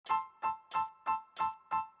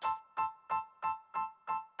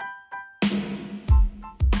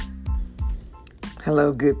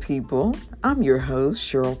Hello, good people. I'm your host,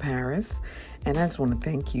 Cheryl Paris, and I just want to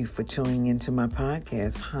thank you for tuning into my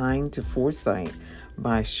podcast, Hind to Foresight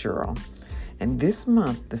by Cheryl. And this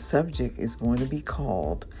month, the subject is going to be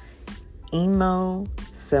called Emo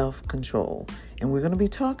Self-Control. And we're going to be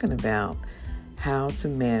talking about how to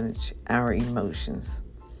manage our emotions.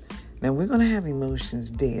 Now, we're going to have emotions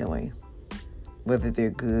daily, whether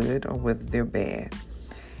they're good or whether they're bad.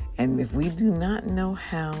 And if we do not know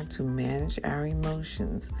how to manage our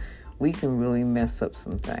emotions, we can really mess up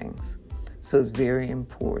some things. So it's very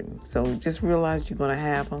important. So just realize you're going to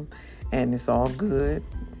have them, and it's all good,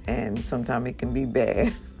 and sometimes it can be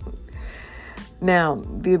bad. Now,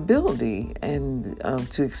 the ability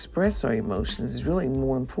to express our emotions is really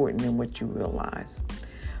more important than what you realize.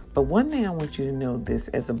 But one thing I want you to know this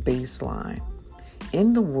as a baseline.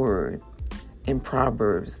 In the Word, in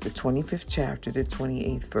Proverbs, the 25th chapter, the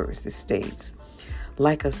 28th verse, it states,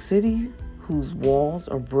 like a city whose walls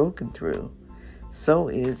are broken through, so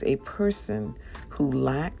is a person who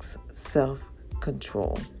lacks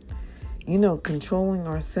self-control. You know, controlling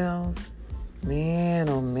ourselves, man,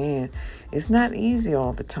 oh man, it's not easy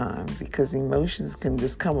all the time because emotions can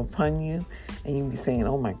just come upon you and you be saying,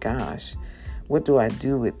 oh my gosh, what do I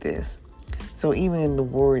do with this? So even in the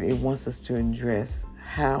Word, it wants us to address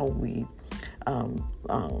how we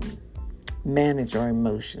manage our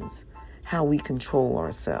emotions, how we control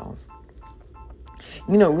ourselves.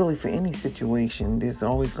 You know, really for any situation, there's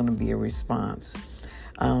always going to be a response.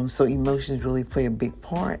 So emotions really play a big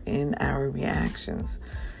part in our reactions.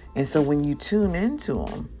 And so when you tune into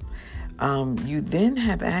them, you then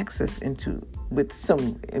have access with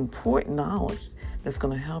some important knowledge that's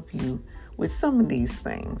going to help you with some of these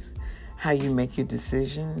things, how you make your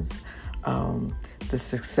decisions, the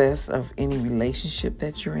success of any relationship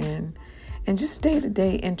that you're in, and just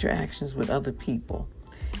day-to-day interactions with other people,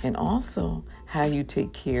 and also how you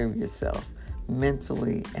take care of yourself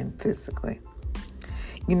mentally and physically.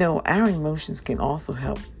 You know, our emotions can also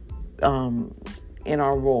help in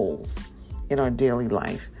our roles, in our daily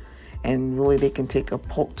life, and really they can take a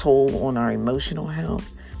toll on our emotional health,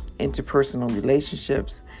 interpersonal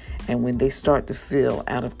relationships, and when they start to feel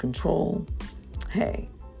out of control, hey,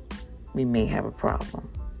 we may have a problem.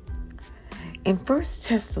 In 1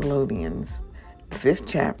 Thessalonians, the 5th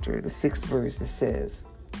chapter, the 6th verse, it says,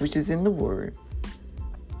 which is in the Word,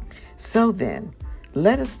 so then,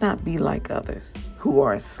 let us not be like others who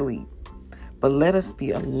are asleep, but let us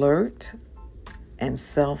be alert and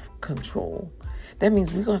self-control. That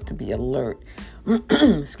means we're going to have to be alert.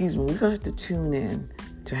 Excuse me. We're going to have to tune in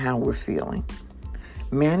to how we're feeling.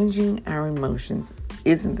 Managing our emotions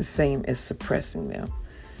isn't the same as suppressing them.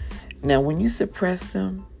 Now, when you suppress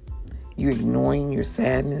them, you're ignoring your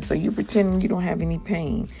sadness, or you're pretending you don't have any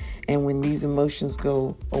pain. And when these emotions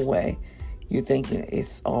go away, you're thinking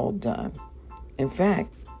it's all done. In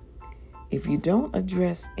fact, if you don't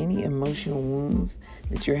address any emotional wounds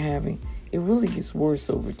that you're having, it really gets worse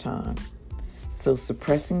over time. So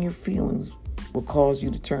suppressing your feelings will cause you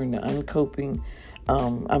to turn to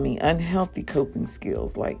unhealthy coping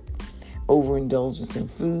skills like overindulgence in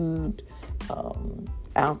food,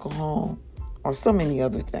 alcohol, or so many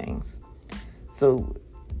other things. So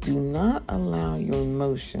do not allow your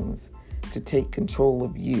emotions to take control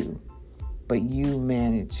of you, but you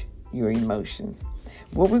manage your emotions.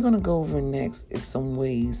 What we're going to go over next is some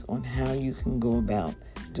ways on how you can go about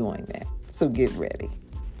doing that. So get ready.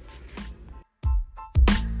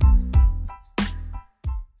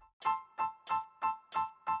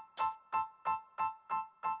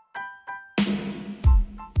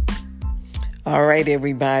 All right,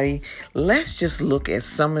 everybody, let's just look at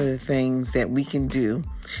some of the things that we can do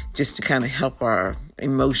just to kind of help our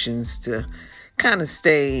emotions to kind of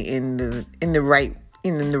stay in the right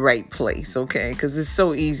place, okay? Because it's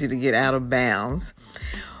so easy to get out of bounds.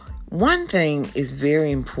 One thing is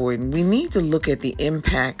very important. We need to look at the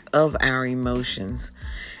impact of our emotions.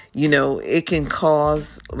 You know, it can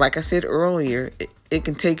cause, like I said earlier, it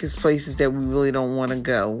can take us places that we really don't want to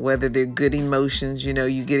go, whether they're good emotions. You know,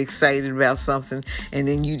 you get excited about something and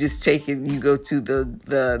then you just take it, you go to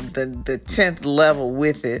the 10th level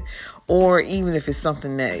with it. Or even if it's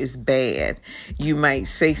something that is bad, you might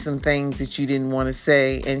say some things that you didn't want to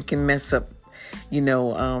say and can mess up,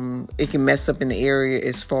 it can mess up in the area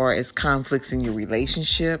as far as conflicts in your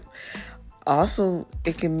relationship. Also,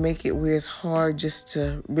 it can make it where it's hard just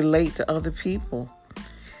to relate to other people.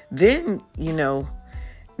 Then,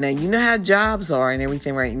 now you know how jobs are and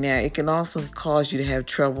everything right now. It can also cause you to have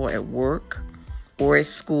trouble at work or at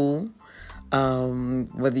school.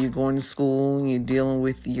 Whether you're going to school and you're dealing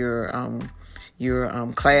with your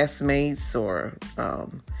classmates or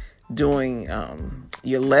doing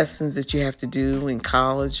your lessons that you have to do in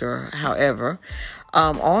college or however.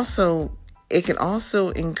 Also, it can also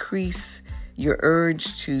increase your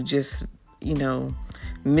urge to just,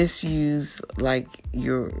 misuse like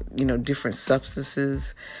your, different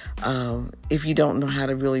substances. If you don't know how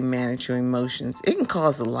to really manage your emotions, it can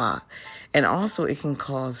cause a lot. And also it can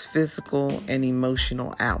cause physical and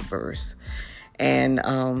emotional outbursts. And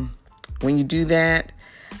when you do that,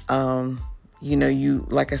 you,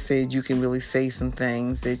 like I said, you can really say some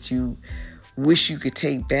things that you wish you could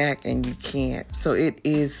take back and you can't. So it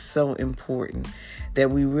is so important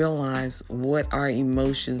that we realize what our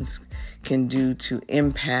emotions can do to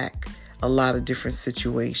impact a lot of different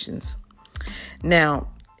situations. Now,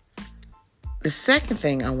 the second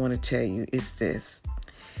thing I want to tell you is this.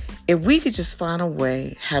 If we could just find a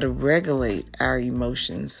way how to regulate our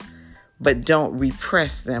emotions, but don't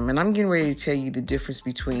repress them. And I'm getting ready to tell you the difference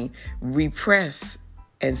between repress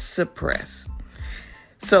and suppress.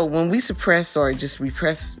 So when we suppress or just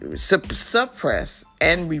suppress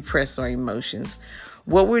and repress our emotions,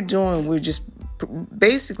 what we're doing, we're just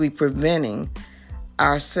basically preventing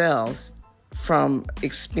ourselves from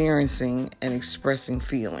experiencing and expressing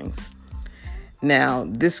feelings. Now,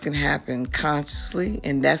 this can happen consciously,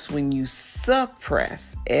 and that's when you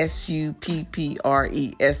suppress, suppression,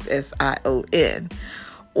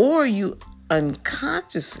 or you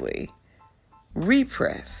unconsciously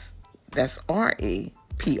repress, that's repression,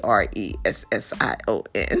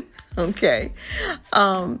 okay?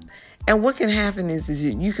 And what can happen is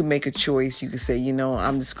you can make a choice. You can say,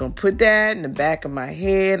 I'm just going to put that in the back of my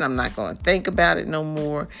head. I'm not going to think about it no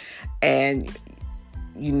more. And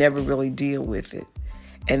you never really deal with it.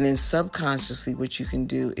 And then subconsciously, what you can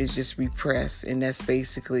do is just repress. And that's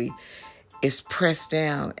basically, it's pressed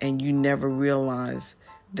down and you never realize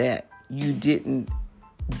that you didn't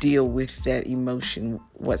deal with that emotion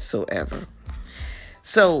whatsoever.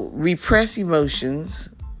 So repress emotions,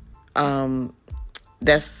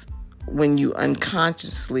 that's when you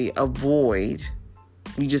unconsciously avoid,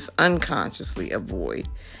 you just unconsciously avoid.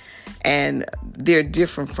 And they're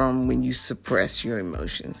different from when you suppress your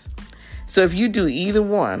emotions. So if you do either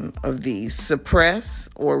one of these, suppress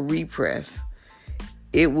or repress,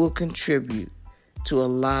 it will contribute to a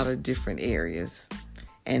lot of different areas.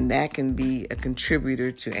 And that can be a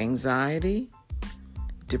contributor to anxiety,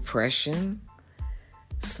 depression,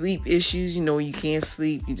 sleep issues. You can't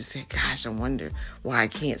sleep. You just say, gosh, I wonder why I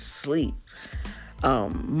can't sleep.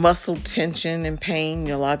 Muscle tension and pain.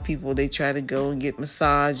 A lot of people, they try to go and get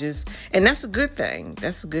massages, and that's a good thing.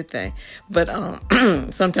 But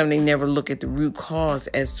sometimes they never look at the root cause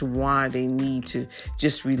as to why they need to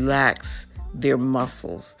just relax their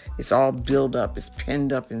muscles. It's all built up. It's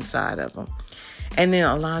pinned up inside of them. And then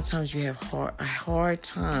a lot of times you have a hard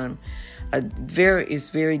time. It's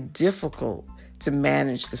very difficult to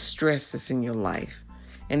manage the stress that's in your life.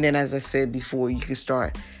 And then, as I said before, you can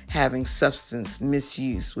start having substance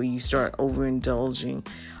misuse, where you start overindulging,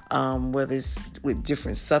 whether it's with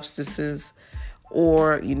different substances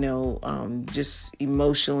or, just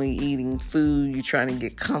emotionally eating food. You're trying to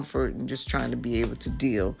get comfort and just trying to be able to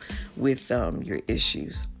deal with your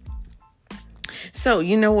issues. So,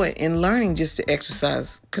 in learning just to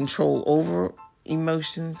exercise control over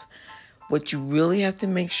emotions, what you really have to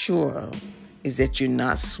make sure of is that you're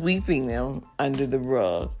not sweeping them under the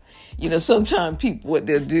rug. Sometimes people, what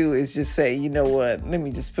they'll do is just say, let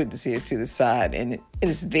me just put this here to the side, and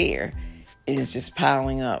it's there. And it's just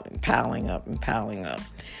piling up and piling up and piling up.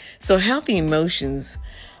 So healthy emotions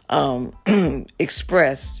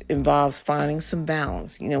expressed involves finding some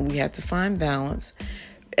balance. We have to find balance,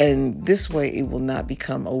 and this way it will not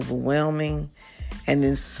become overwhelming. And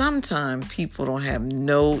then sometimes people don't have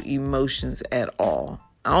no emotions at all.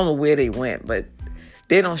 I don't know where they went, but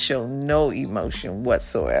they don't show no emotion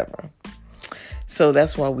whatsoever. So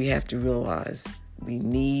that's why we have to realize we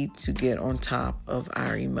need to get on top of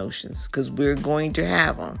our emotions, because we're going to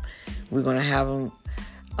have them. We're going to have them.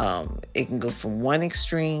 It can go from one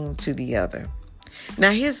extreme to the other.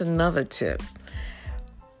 Now, here's another tip.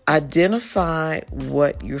 Identify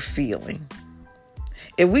what you're feeling.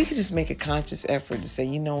 If we could just make a conscious effort to say,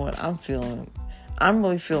 you know what, I'm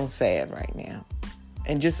really feeling sad right now.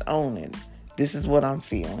 And just own it. This is what I'm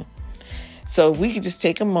feeling. So we could just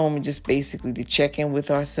take a moment just basically to check in with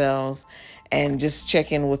ourselves and just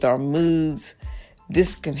check in with our moods.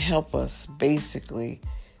 This can help us basically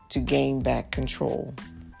to gain back control.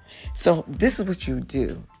 So this is what you would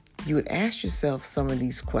do. You would ask yourself some of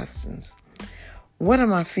these questions. What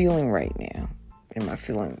am I feeling right now? Am I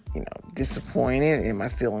feeling, disappointed? Am I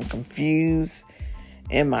feeling confused?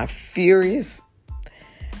 Am I furious?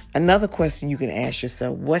 Another question you can ask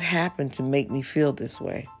yourself, what happened to make me feel this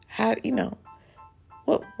way? How,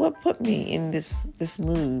 what put me in this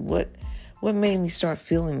mood? What made me start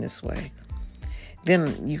feeling this way?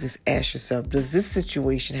 Then you can ask yourself, does this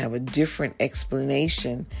situation have a different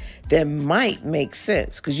explanation that might make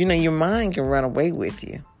sense? Because, your mind can run away with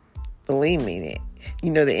you. Believe me,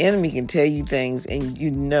 the enemy can tell you things and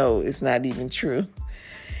it's not even true.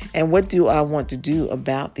 And what do I want to do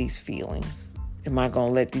about these feelings? Am I going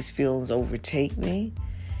to let these feelings overtake me?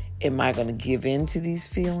 Am I going to give in to these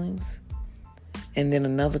feelings? And then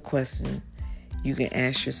another question you can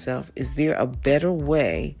ask yourself, is there a better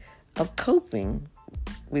way of coping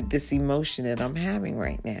with this emotion that I'm having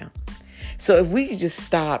right now? So if we could just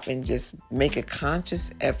stop and just make a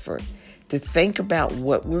conscious effort to think about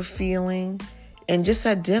what we're feeling and just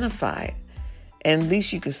identify it. And at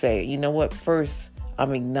least you could say, you know what, first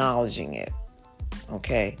I'm acknowledging it.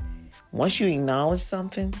 Okay. Once you acknowledge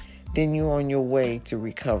something, then you're on your way to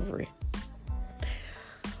recovery.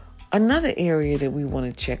 Another area that we want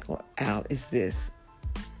to check out is this.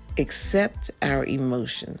 Accept our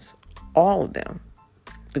emotions, all of them,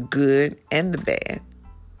 the good and the bad.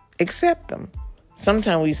 Accept them.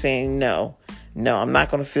 Sometimes we're saying, no, I'm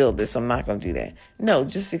not going to feel this. I'm not going to do that. No,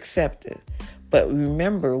 just accept it. But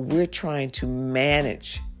remember, we're trying to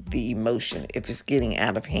manage the emotion if it's getting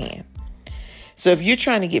out of hand. So if you're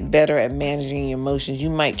trying to get better at managing your emotions, you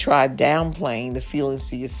might try downplaying the feelings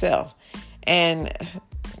to yourself. And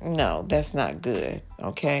no, that's not good,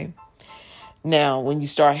 okay? Now, when you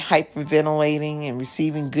start hyperventilating and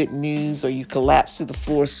receiving good news, or you collapse to the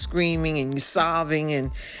floor screaming and you're sobbing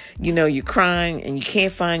and, you're crying and you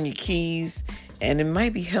can't find your keys, and it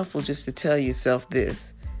might be helpful just to tell yourself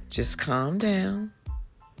this, just calm down,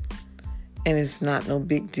 and it's not no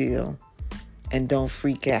big deal, and don't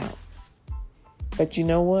freak out. But you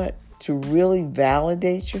know what? To really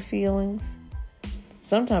validate your feelings,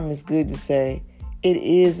 sometimes it's good to say, it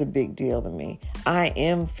is a big deal to me. I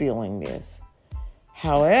am feeling this.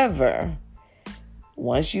 However,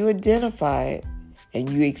 once you identify it and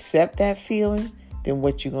you accept that feeling, then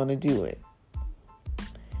what you're going to do it.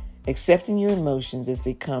 Accepting your emotions as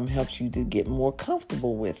they come helps you to get more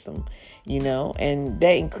comfortable with them, and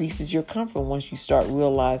that increases your comfort once you start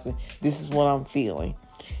realizing this is what I'm feeling.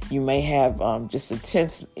 You may have just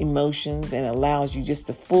intense emotions, and it allows you just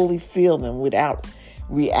to fully feel them without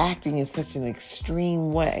reacting in such an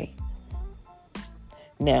extreme way.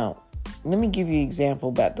 Now, let me give you an example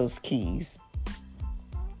about those keys.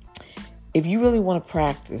 If you really want to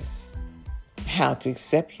practice how to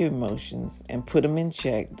accept your emotions and put them in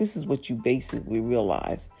check, this is what you basically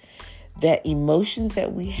realize. That emotions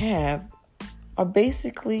that we have are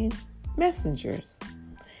basically messengers.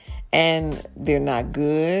 And they're not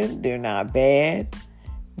good, they're not bad,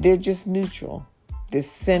 they're just neutral. They're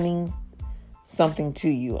sending something to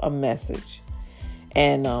you, a message.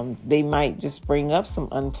 And they might just bring up some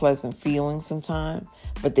unpleasant feelings sometimes,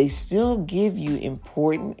 but they still give you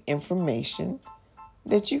important information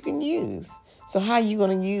that you can use. So how are you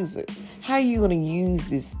going to use it? How are you going to use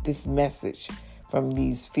this message from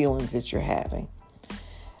these feelings that you're having?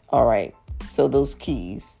 All right, so those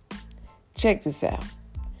keys. Check this out.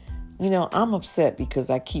 I'm upset because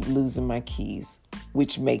I keep losing my keys,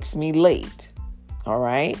 which makes me late. All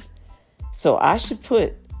right? So I should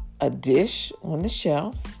put a dish on the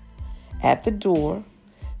shelf at the door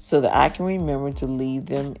so that I can remember to leave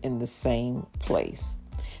them in the same place.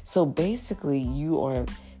 So basically, you are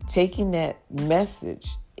taking that message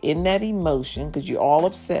in that emotion because you're all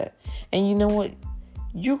upset. And you know what?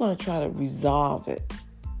 You're going to try to resolve it.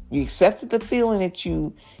 You accepted the feeling that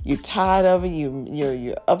you're tired of it,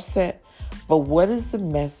 you're upset. But what is the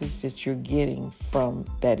message that you're getting from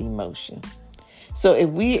that emotion? So if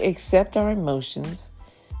we accept our emotions,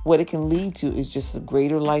 what it can lead to is just a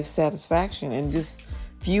greater life satisfaction and just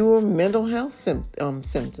fewer mental health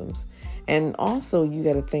symptoms. And also, you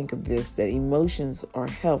got to think of this, that emotions are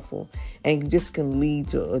helpful and just can lead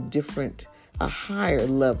to a higher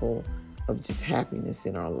level of just happiness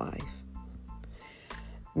in our life.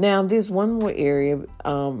 Now, there's one more area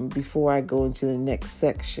before I go into the next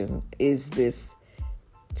section, is this: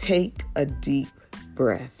 take a deep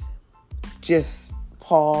breath. Just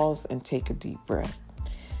pause and take a deep breath.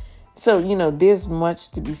 So, there's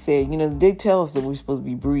much to be said. They tell us that we're supposed to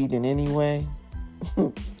be breathing anyway,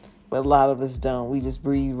 but a lot of us don't. We just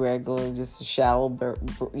breathe regular, just a shallow,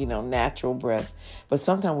 natural breath. But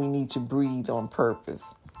sometimes we need to breathe on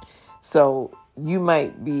purpose. So you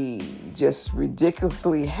might be just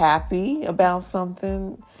ridiculously happy about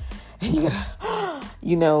something, and you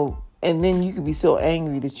gotta, and then you can be so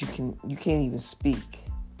angry that you can't even speak.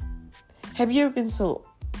 Have you ever been so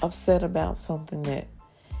upset about something that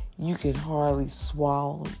you can hardly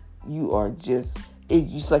swallow. You are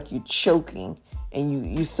it's like you're choking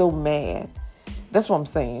and you're so mad. That's what I'm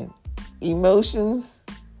saying. Emotions,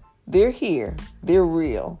 they're here. They're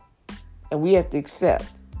real. And we have to accept,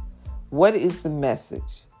 what is the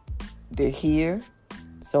message? They're here.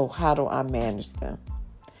 So how do I manage them?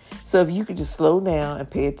 So if you could just slow down and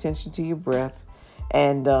pay attention to your breath,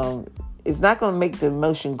 and it's not going to make the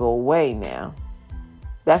emotion go away now.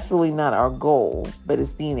 That's really not our goal, but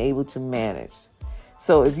it's being able to manage.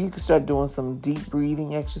 So if you could start doing some deep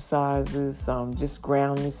breathing exercises, just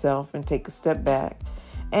ground yourself and take a step back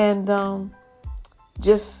and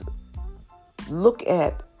just look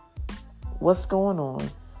at what's going on,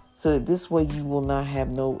 so that this way you will not have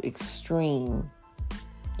no extreme,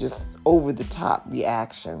 just over the top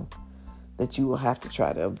reaction that you will have to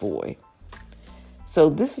try to avoid. So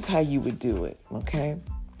this is how you would do it, okay?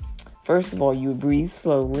 First of all, you would breathe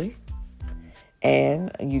slowly,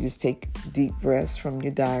 and you just take deep breaths from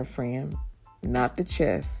your diaphragm, not the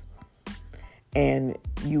chest. And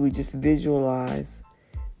you would just visualize,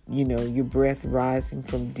 your breath rising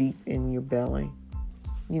from deep in your belly.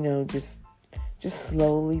 Just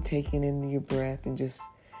slowly taking in your breath and just,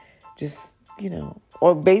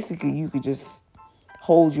 or basically you could just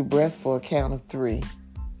hold your breath for a count of 3.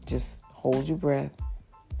 Just hold your breath,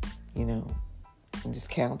 and just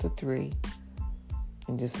count to 3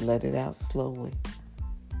 and just let it out slowly.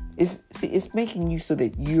 It's making you so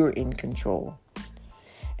that you're in control.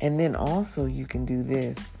 And then also you can do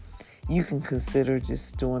this. You can consider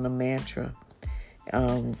just doing a mantra.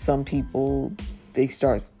 Some people, they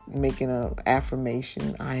start making an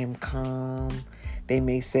affirmation. I am calm. They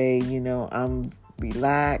may say, I'm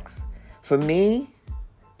relaxed. For me,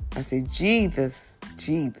 I say, Jesus,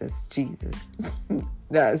 Jesus, Jesus.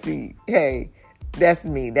 Now, see, hey, that's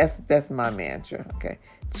me. That's my mantra. Okay.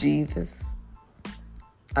 Jesus.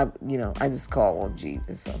 I just call on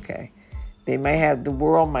Jesus. Okay. The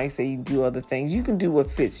world might say you do other things. You can do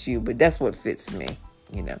what fits you, but that's what fits me,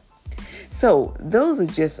 So those are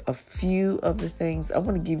just a few of the things. I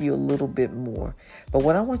want to give you a little bit more. But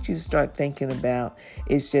what I want you to start thinking about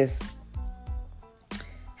is just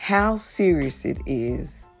how serious it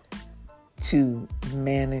is to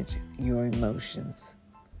manage your emotions.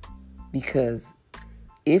 Because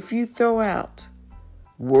if you throw out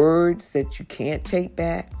words that you can't take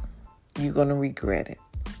back, you're going to regret it.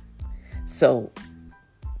 So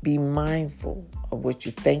be mindful of what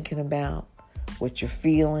you're thinking about, what you're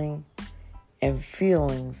feeling, and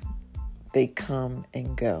feelings, they come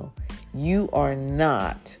and go. You are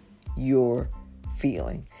not your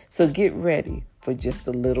feeling. So get ready for just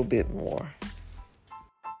a little bit more.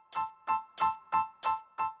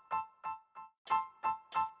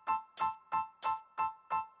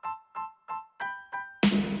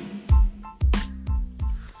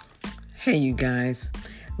 Hey, you guys.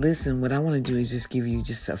 Listen, what I want to do is just give you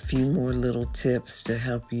just a few more little tips to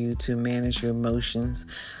help you to manage your emotions.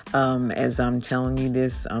 As I'm telling you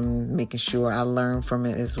this, I'm making sure I learn from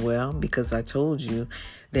it as well, because I told you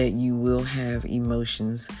that you will have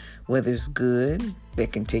emotions, whether it's good,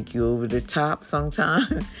 that can take you over the top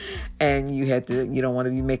sometime, and you don't want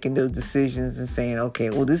to be making those decisions and saying, okay,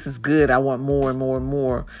 well, this is good, I want more and more and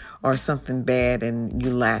more, or something bad, and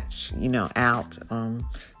you latch, out, and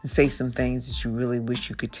say some things that you really wish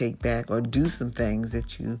you could take back, or do some things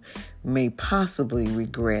that you may possibly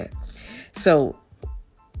regret. So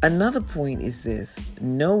another point is this: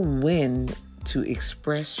 know when to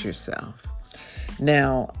express yourself.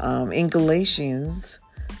 Now, in Galatians,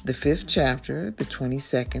 the 5th chapter, the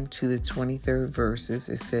 22nd to the 23rd verses,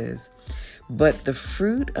 it says, "But the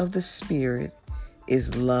fruit of the Spirit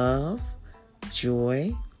is love,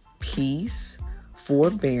 joy, peace,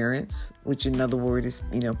 forbearance," which another word is,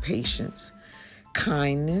 patience,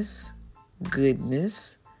 kindness,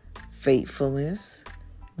 goodness, faithfulness,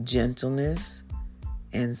 gentleness,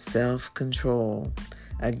 and self-control.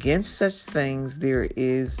 Against such things there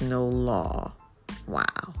is no law.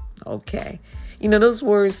 Wow. Okay. Those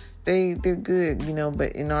words, they're good,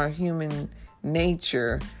 but in our human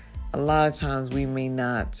nature, a lot of times we may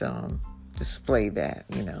not display that,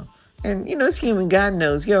 And, it's human. God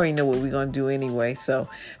knows. He already know what we're going to do anyway. So,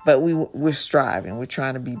 but we're striving. We're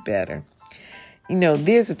trying to be better.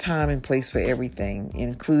 There's a time and place for everything,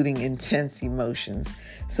 including intense emotions.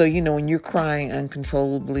 So, when you're crying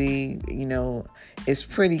uncontrollably, it's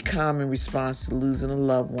pretty common response to losing a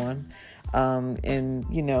loved one.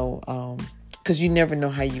 Because you never know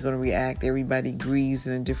how you're going to react. Everybody grieves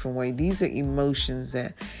in a different way. These are emotions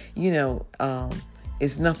that,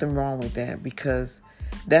 it's nothing wrong with that, because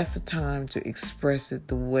that's the time to express it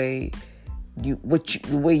the way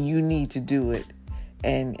the way you need to do it.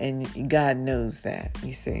 And God knows that,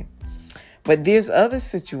 you see. But there's other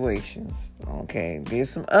situations, okay? There's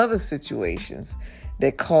some other situations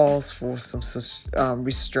that calls for some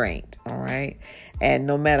restraint, all right? And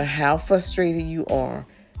no matter how frustrated you are,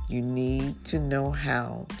 you need to know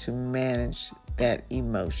how to manage that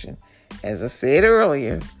emotion. As I said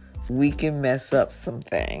earlier, we can mess up some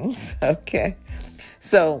things, okay?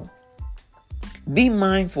 So be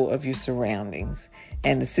mindful of your surroundings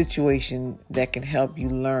and the situation that can help you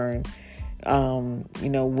learn,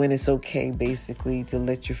 when it's okay, basically, to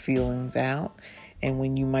let your feelings out, and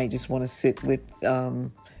when you might just want to sit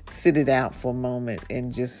it out for a moment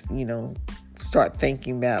and just, start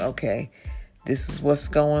thinking about, okay, this is what's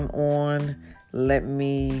going on. Let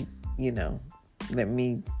me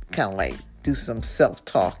kind of like do some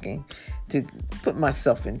self-talking to put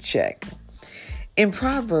myself in check. In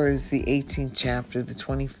Proverbs, the 18th chapter, the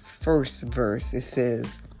 21st verse, it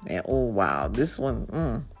says, and oh wow, this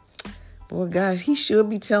one, boy, gosh, he should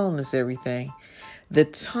be telling us everything. The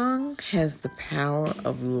tongue has the power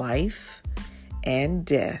of life and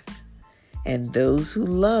death, and those who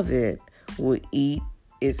love it will eat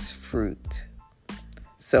its fruit.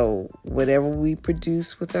 So whatever we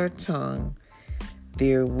produce with our tongue,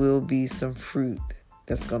 there will be some fruit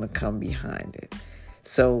that's going to come behind it.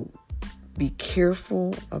 So be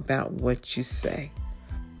careful about what you say,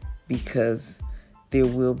 because there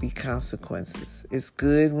will be consequences. It's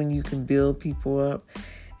good when you can build people up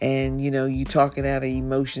and, you talking out of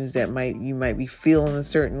emotions that you might be feeling a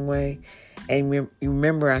certain way. And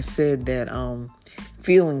remember I said that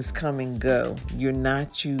feelings come and go. You're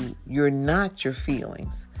not your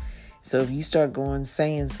feelings. So if you start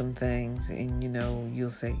saying some things and, you'll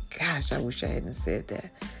say, gosh, I wish I hadn't said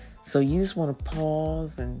that. So you just want to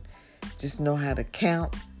pause and just know how to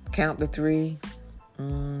count to 3,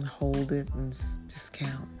 hold it and just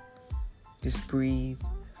count. Just breathe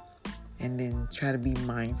and then try to be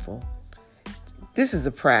mindful. This is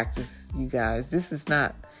a practice, you guys. This is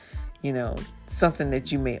not, something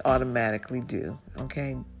that you may automatically do,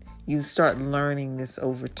 okay? You start learning this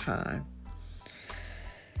over time.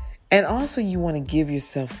 And also you want to give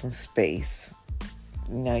yourself some space.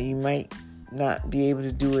 Now, you might not be able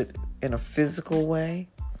to do it in a physical way,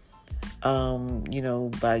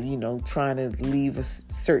 by, trying to leave a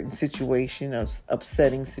certain situation, a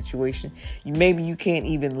upsetting situation. Maybe you can't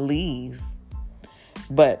even leave.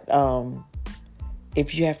 But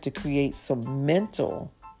if you have to create some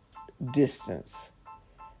mental distance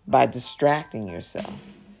by distracting yourself,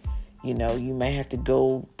 you may have to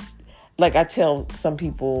go, like I tell some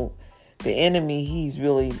people, the enemy,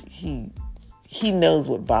 he knows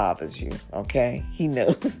what bothers you, okay? He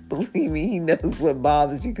knows, believe me, he knows what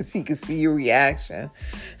bothers you because he can see your reaction.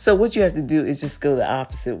 So what you have to do is just go the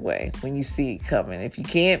opposite way when you see it coming. If you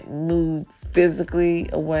can't move physically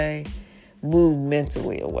away, move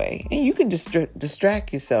mentally away. And you can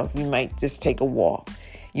distract yourself. You might just take a walk.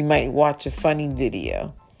 You might watch a funny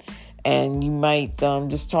video. And you might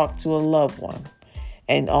just talk to a loved one.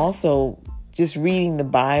 And also just reading the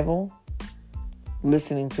Bible,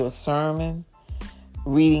 listening to a sermon,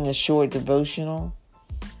 reading a short devotional,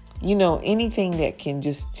 anything that can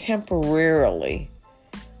just temporarily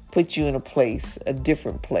put you in a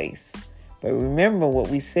different place. But remember what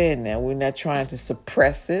we said now, we're not trying to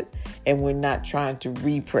suppress it and we're not trying to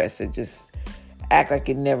repress it, just act like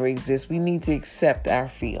it never exists. We need to accept our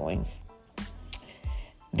feelings.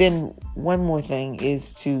 Then one more thing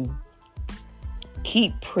is to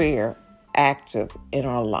keep prayer active in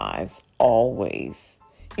our lives always.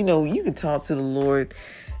 You can talk to the Lord.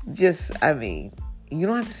 You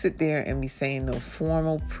don't have to sit there and be saying no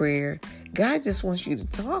formal prayer. God just wants you to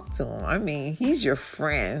talk to him. He's your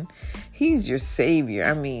friend. He's your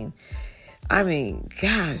savior.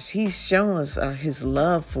 Gosh, he's shown us his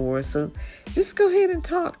love for us. So just go ahead and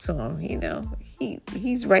talk to him.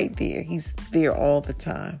 He's right there. He's there all the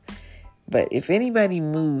time. But if anybody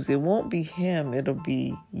moves, it won't be him. It'll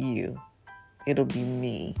be you. It'll be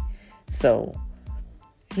me. So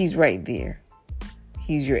he's right there.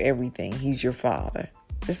 He's your everything. He's your father.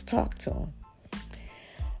 Just talk to him.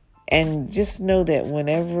 And just know that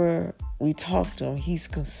whenever we talk to him, he's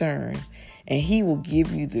concerned. And he will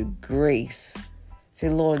give you the grace. Say,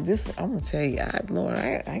 Lord, I'm going to tell you, Lord,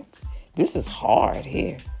 this is hard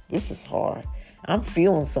here. This is hard. I'm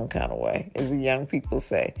feeling some kind of way, as the young people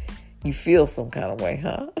say. You feel some kind of way,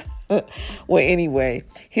 huh? Well, anyway,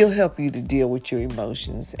 he'll help you to deal with your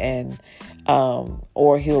emotions, and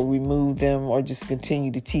or he'll remove them, or just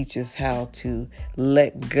continue to teach us how to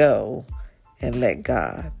let go and let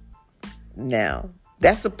God. Now,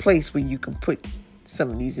 that's a place where you can put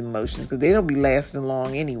some of these emotions because they don't be lasting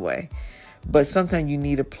long anyway. But sometimes you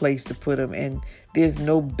need a place to put them, and there's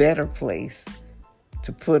no better place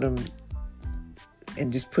to put them,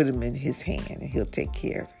 and just put them in his hand and he'll take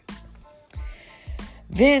care of it.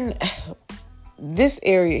 Then this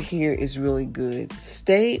area here is really good.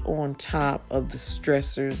 Stay on top of the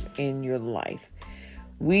stressors in your life.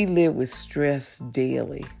 We live with stress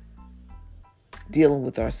daily. Dealing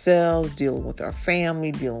with ourselves, dealing with our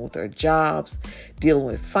family, dealing with our jobs, dealing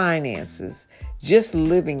with finances, just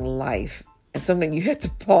living life. And something you have to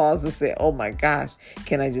pause and say, oh my gosh,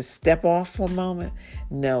 can I just step off for a moment?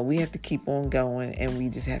 No, we have to keep on going, and we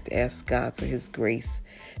just have to ask God for his grace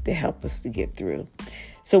to help us to get through.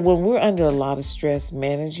 So when we're under a lot of stress,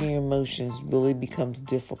 managing your emotions really becomes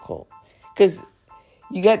difficult because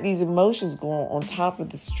you got these emotions going on top of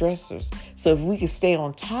the stressors. So if we can stay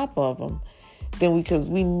on top of them, then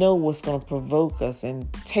we know what's going to provoke us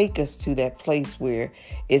and take us to that place where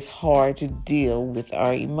it's hard to deal with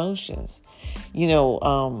our emotions.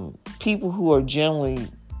 People who are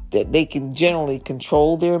they can generally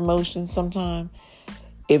control their emotions sometimes.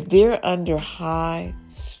 If they're under high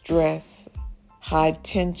stress, high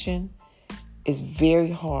tension, it's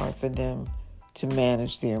very hard for them to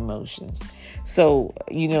manage their emotions. So,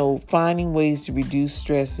 finding ways to reduce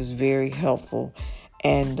stress is very helpful.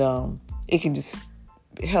 And it can just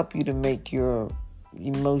help you to make your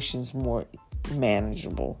emotions more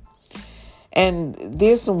manageable. And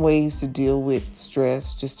there's some ways to deal with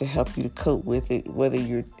stress just to help you to cope with it, whether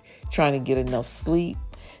you're trying to get enough sleep.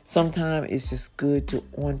 Sometimes it's just good to,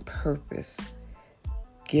 on purpose,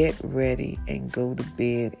 get ready and go to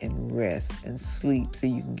bed and rest and sleep so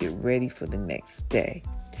you can get ready for the next day.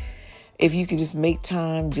 If you can just make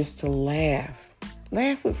time just to laugh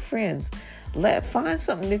with friends. Find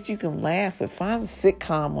something that you can laugh with. Find a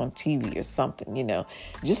sitcom on TV or something,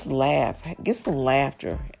 Just laugh. Get some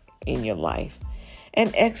laughter in your life.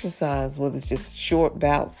 And exercise, whether it's just short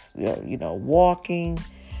bouts, walking.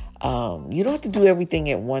 You don't have to do everything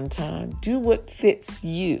at one time. Do what fits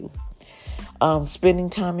you. Spending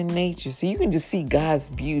time in nature so you can just see God's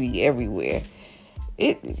beauty everywhere.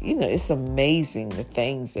 It's amazing the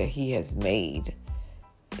things that he has made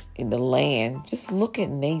in the land. Just look at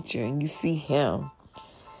nature and you see him.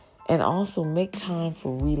 And also make time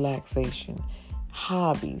for relaxation,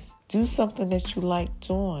 hobbies. Do something that you like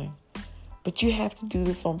doing. But you have to do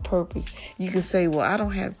this on purpose. You can say, well, I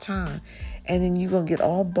don't have time. And then you're going to get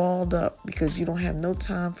all balled up because you don't have no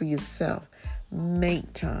time for yourself.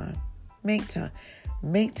 Make time. Make time.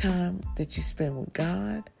 Make time that you spend with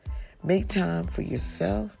God. Make time for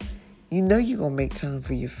yourself. You're going to make time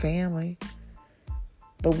for your family.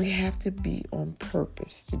 But we have to be on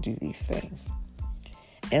purpose to do these things.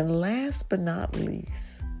 And last but not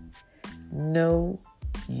least, know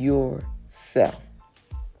yourself.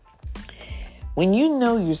 When you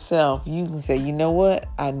know yourself, you can say, you know what?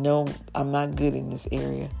 I know I'm not good in this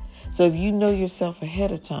area. So if you know yourself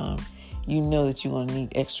ahead of time, you know that you're going to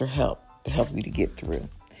need extra help to help you to get through.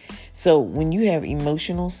 So when you have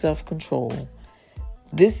emotional self-control,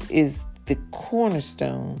 this is the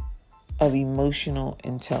cornerstone of emotional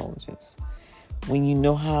intelligence. When you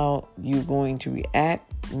know how you're going to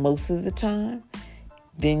react most of the time,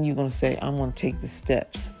 then you're going to say, I'm going to take the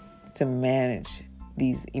steps to manage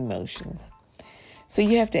these emotions. So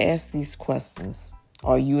you have to ask these questions.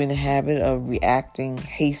 Are you in the habit of reacting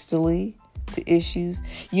hastily to issues?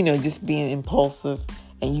 Just being impulsive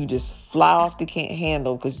and you just fly off the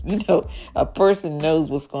handle because, a person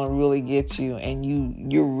knows what's going to really get you and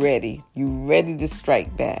you're ready. You're ready to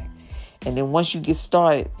strike back. And then once you get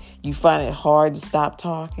started, you find it hard to stop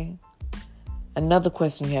talking. Another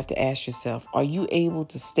question you have to ask yourself, are you able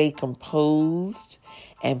to stay composed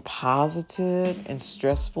and positive in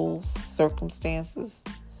stressful circumstances?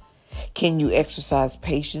 Can you exercise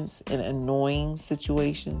patience in annoying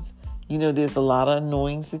situations? There's a lot of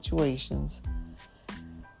annoying situations.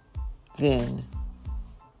 Then,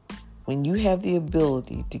 when you have the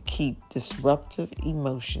ability to keep disruptive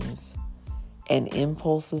emotions and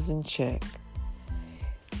impulses in check,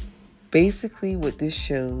 basically what this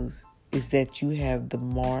shows is that you have the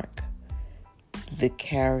mark, the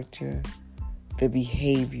character, the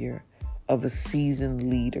behavior of a seasoned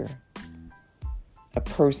leader, a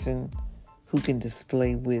person who can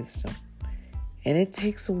display wisdom. And it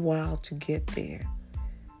takes a while to get there.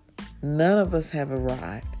 None of us have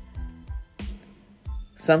arrived.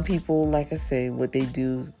 Some people, like I say, what they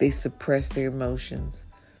do, they suppress their emotions.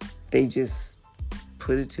 They just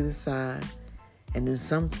put it to the side. And then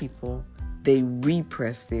some people, they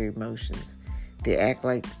repress their emotions. They act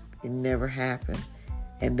like it never happened.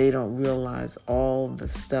 And they don't realize all the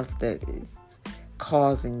stuff that is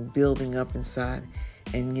causing building up inside,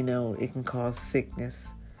 and it can cause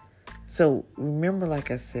sickness. So remember,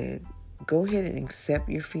 like I said, go ahead and accept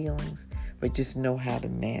your feelings, but just know how to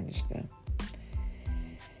manage them.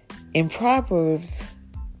 In Proverbs,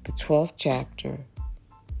 the 12th chapter,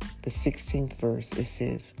 the 16th verse, it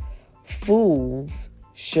says, "Fools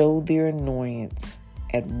show their annoyance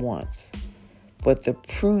at once, but the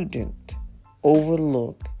prudent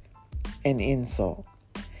overlook an insult."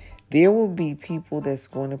 There will be people that's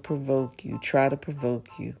going to provoke you, try to provoke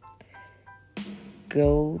you.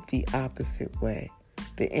 Go the opposite way.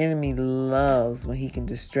 The enemy loves when he can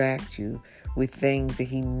distract you with things that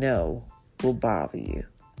he know will bother you.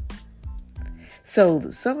 So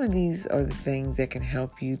some of these are the things that can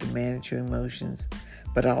help you to manage your emotions.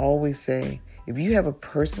 But I always say, if you have a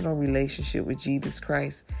personal relationship with Jesus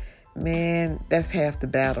Christ, man, that's half the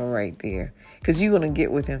battle right there. Because you're going to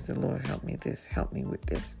get with him and say, "Lord, help me this, help me with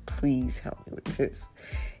this. Please help me with this."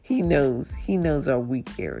 He knows our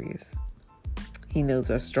weak areas. He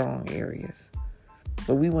knows our strong areas.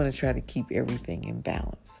 But we want to try to keep everything in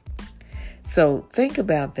balance. So think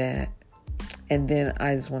about that. And then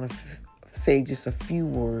I just want to say just a few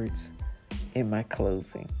words in my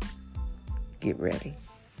closing. Get ready.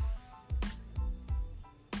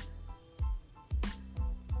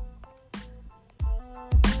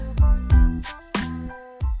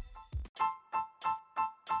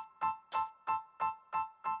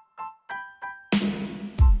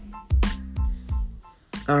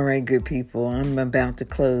 All right, good people. I'm about to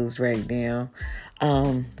close right now.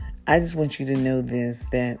 I just want you to know this,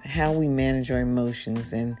 that how we manage our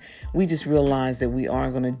emotions, and we just realize that we are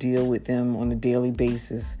going to deal with them on a daily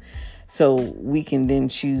basis. So we can then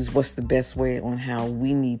choose what's the best way on how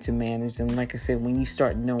we need to manage them. Like I said, when you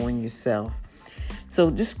start knowing yourself. So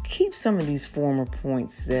just keep some of these former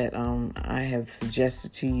points that I have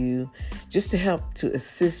suggested to you just to help to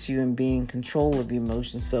assist you in being in control of your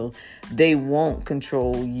emotions, so they won't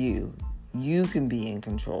control you. You can be in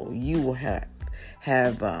control. You will have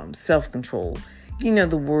self-control.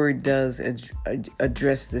 The word does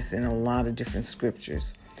address this in a lot of different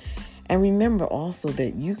scriptures. And remember also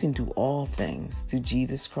that you can do all things through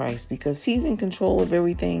Jesus Christ, because he's in control of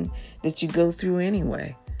everything that you go through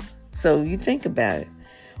anyway. So you think about it.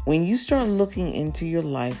 When you start looking into your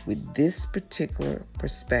life with this particular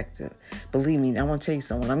perspective, believe me, I want to tell you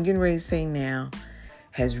something. What I'm getting ready to say now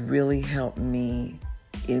has really helped me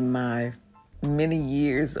in my many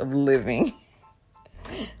years of living.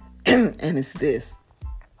 And it's this.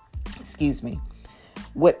 Excuse me.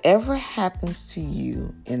 Whatever happens to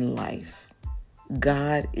you in life,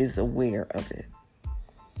 God is aware of it.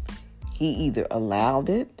 He either allowed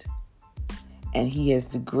it, and he has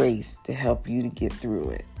the grace to help you to get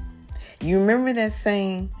through it. You remember that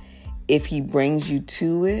saying, if he brings you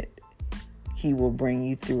to it, he will bring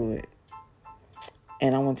you through it.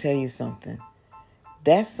 And I want to tell you something.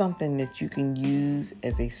 That's something that you can use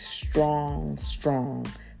as a strong, strong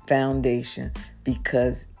foundation,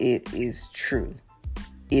 because it is true.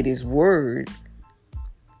 It is word.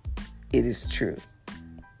 It is true.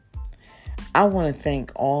 I want to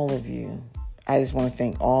thank all of you. I just want to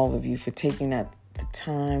thank all of you for taking the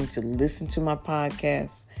time to listen to my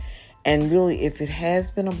podcast. And really, if it has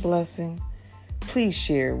been a blessing, please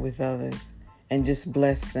share it with others and just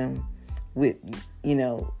bless them with,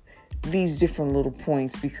 these different little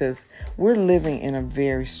points, because we're living in a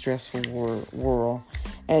very stressful world.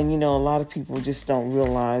 And, a lot of people just don't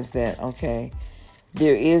realize that, okay,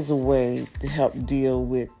 there is a way to help deal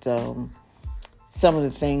with some of the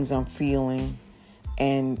things I'm feeling,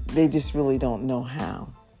 and they just really don't know how.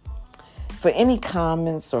 For any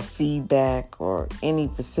comments or feedback or any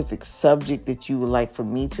specific subject that you would like for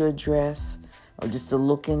me to address or just to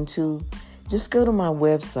look into, just go to my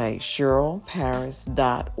website,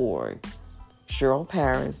 CherylParris.org,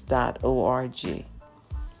 CherylParris.org,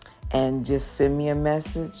 and just send me a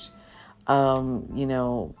message.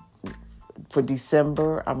 For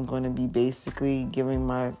December, I'm going to be basically giving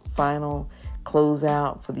my final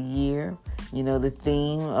closeout for the year. The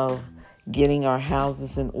theme of getting our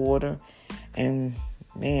houses in order. And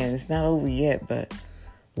man, it's not over yet, but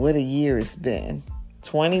what a year it's been.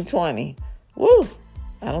 2020. Woo!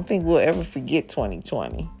 I don't think we'll ever forget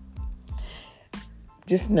 2020.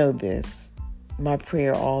 Just know this. My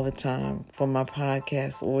prayer all the time for my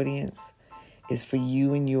podcast audience is for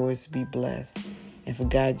you and yours to be blessed, and for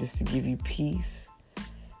God just to give you peace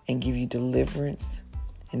and give you deliverance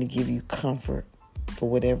and to give you comfort for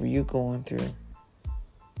whatever you're going through,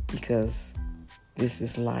 because this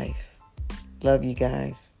is life. Love you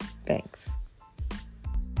guys. Thanks.